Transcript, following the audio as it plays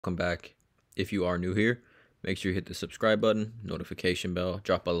Welcome back. If you are new here, make sure you hit the subscribe button, notification bell,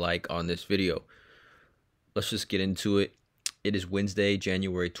 drop a like on this video. Let's just get into it. It is Wednesday,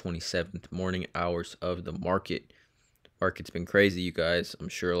 January 27th, morning hours of the market. Market's been crazy, you guys. I'm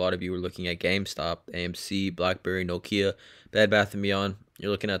sure a lot of you are looking at GameStop, AMC, BlackBerry, Nokia, Bed Bath & Beyond. You're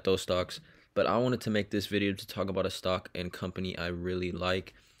looking at those stocks. But I wanted to make this video to talk about a stock and company I really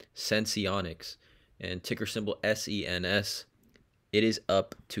like, Senseonics, and ticker symbol SENS. It is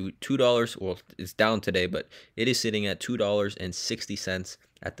up to $2. Well, it's down today, but it is sitting at $2.60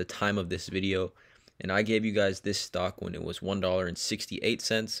 at the time of this video. And I gave you guys this stock when it was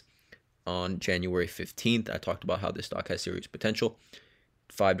 $1.68 on January 15th. I talked about how this stock has serious potential,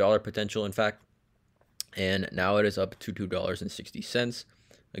 $5 potential, in fact. And now it is up to $2.60.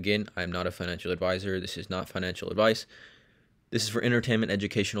 Again, I'm not a financial advisor. This is not financial advice. This is for entertainment,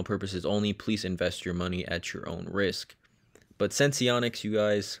 educational purposes only. Please invest your money at your own risk. But Senseonics, you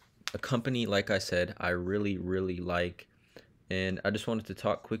guys, a company, like I said, I really like. And I just wanted to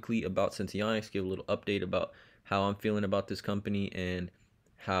talk quickly about Senseonics, give a little update about how I'm feeling about this company and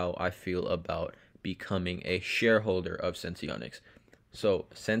how I feel about becoming a shareholder of Senseonics. So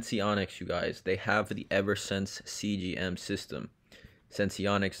Senseonics, you guys, they have the Sense CGM system.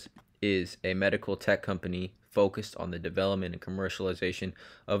 Senseonics is a medical tech company focused on the development and commercialization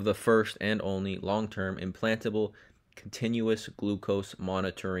of the first and only long-term implantable continuous glucose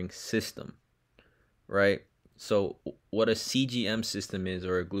monitoring system, right? So what a CGM system is,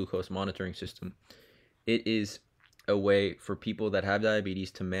 or a glucose monitoring system, it is a way for people that have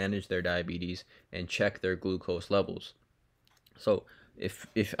diabetes to manage their diabetes and check their glucose levels. So if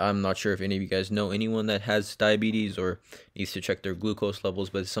I'm not sure if any of you guys know anyone that has diabetes or needs to check their glucose levels,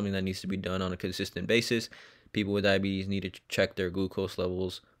 but it's something that needs to be done on a consistent basis. People with diabetes need to check their glucose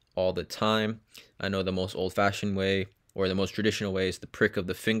levels all the time. I know the most old-fashioned way, or the most traditional way, is the prick of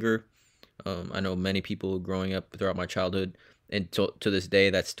the finger. I know many people growing up throughout my childhood and to this day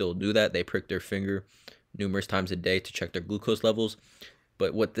that still do that. They prick their finger numerous times a day to check their glucose levels.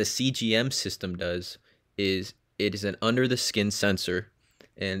 But what the CGM system does is it is an under-the-skin sensor,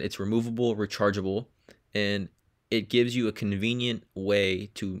 and it's removable, rechargeable, and it gives you a convenient way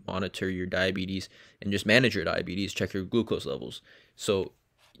to monitor your diabetes and just manage your diabetes, check your glucose levels. So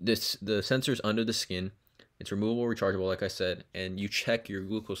the sensor's under the skin, it's removable, rechargeable, like I said, and you check your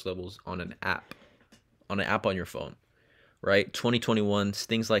glucose levels on an app on your phone, right? 2021,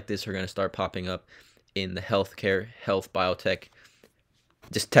 things like this are going to start popping up in the healthcare, health, biotech,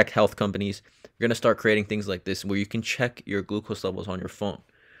 just tech health companies. You're going to start creating things like this where you can check your glucose levels on your phone,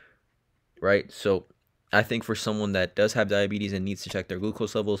 right? So I think for someone that does have diabetes and needs to check their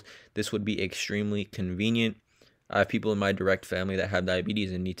glucose levels, this would be extremely convenient. I have people in my direct family that have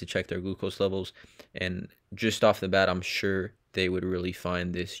diabetes and need to check their glucose levels, and just off the bat, I'm sure they would really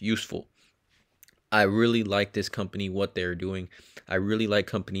find this useful. I really like this company, what they're doing. I really like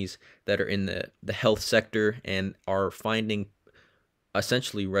companies that are in the health sector and are finding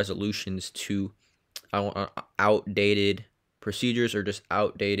essentially resolutions to outdated procedures, or just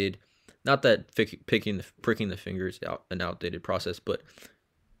outdated, not that pricking the fingers out an outdated process, but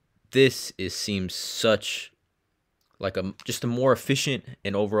this seems such like just a more efficient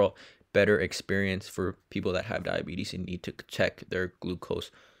and overall better experience for people that have diabetes and need to check their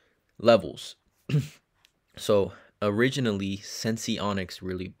glucose levels. So originally, Senseonics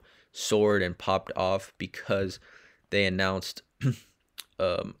really soared and popped off because they announced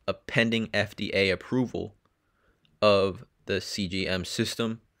a pending FDA approval of the CGM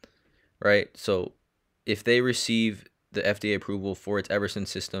system, right? So if they receive the FDA approval for its Eversense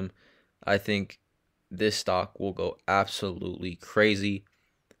system, I think this stock will go absolutely crazy.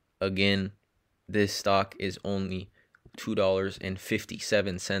 Again, this stock is only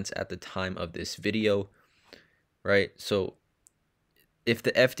 $2.57 at the time of this video, right? So if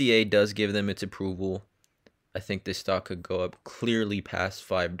the FDA does give them its approval, I think this stock could go up clearly past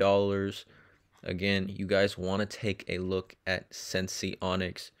 $5. Again, you guys want to take a look at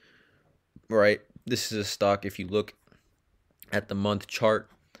Senseonics, right? This is a stock, if you look at the month chart,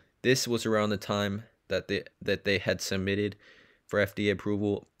 this was around the time that they had submitted for FDA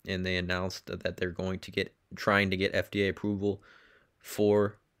approval, and they announced that they're trying to get FDA approval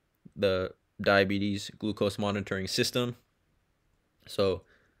for the diabetes glucose monitoring system. So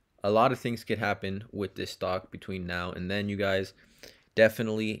a lot of things could happen with this stock between now and then, you guys.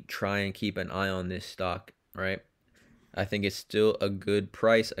 Definitely try and keep an eye on this stock, right? I think it's still a good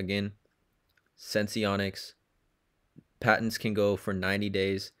price. Again, Senseonics, patents can go for 90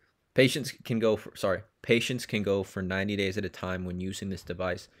 days. Patients can go for 90 days at a time when using this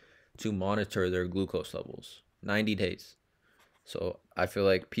device to monitor their glucose levels. 90 days. So I feel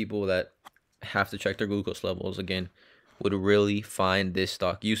like people that have to check their glucose levels again would really find this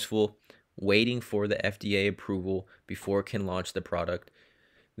stock useful, waiting for the FDA approval before it can launch the product.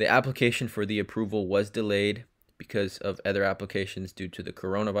 The application for the approval was delayed because of other applications due to the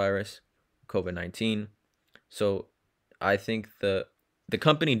coronavirus, COVID-19. So I think the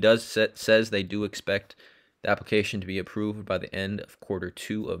company says they do expect the application to be approved by the end of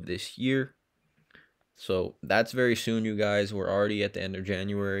Q2 of this year. So that's very soon, you guys. We're already at the end of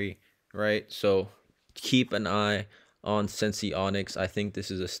January, right? So keep an eye on Senseonics. I think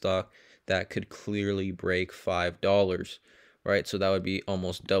this is a stock that could clearly break $5, right? So that would be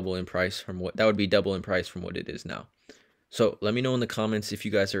almost double in price from what it is now. So let me know in the comments if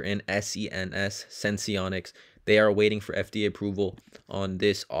you guys are in SENS, Senseonics. They are waiting for FDA approval on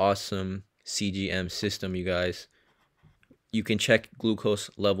this awesome CGM system, you guys. You can check glucose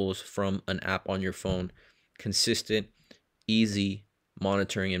levels from an app on your phone. Consistent, easy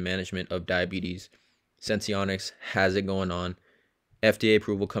monitoring and management of diabetes. Senseonics has it going on. FDA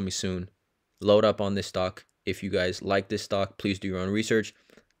approval coming soon. Load up on this stock. If you guys like this stock, please do your own research.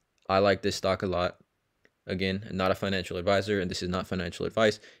 I like this stock a lot. Again, not a financial advisor, and this is not financial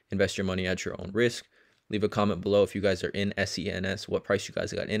advice. Invest your money at your own risk. Leave a comment below if you guys are in SENS, what price you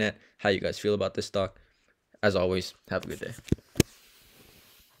guys got in at, how you guys feel about this stock. As always, have a good day.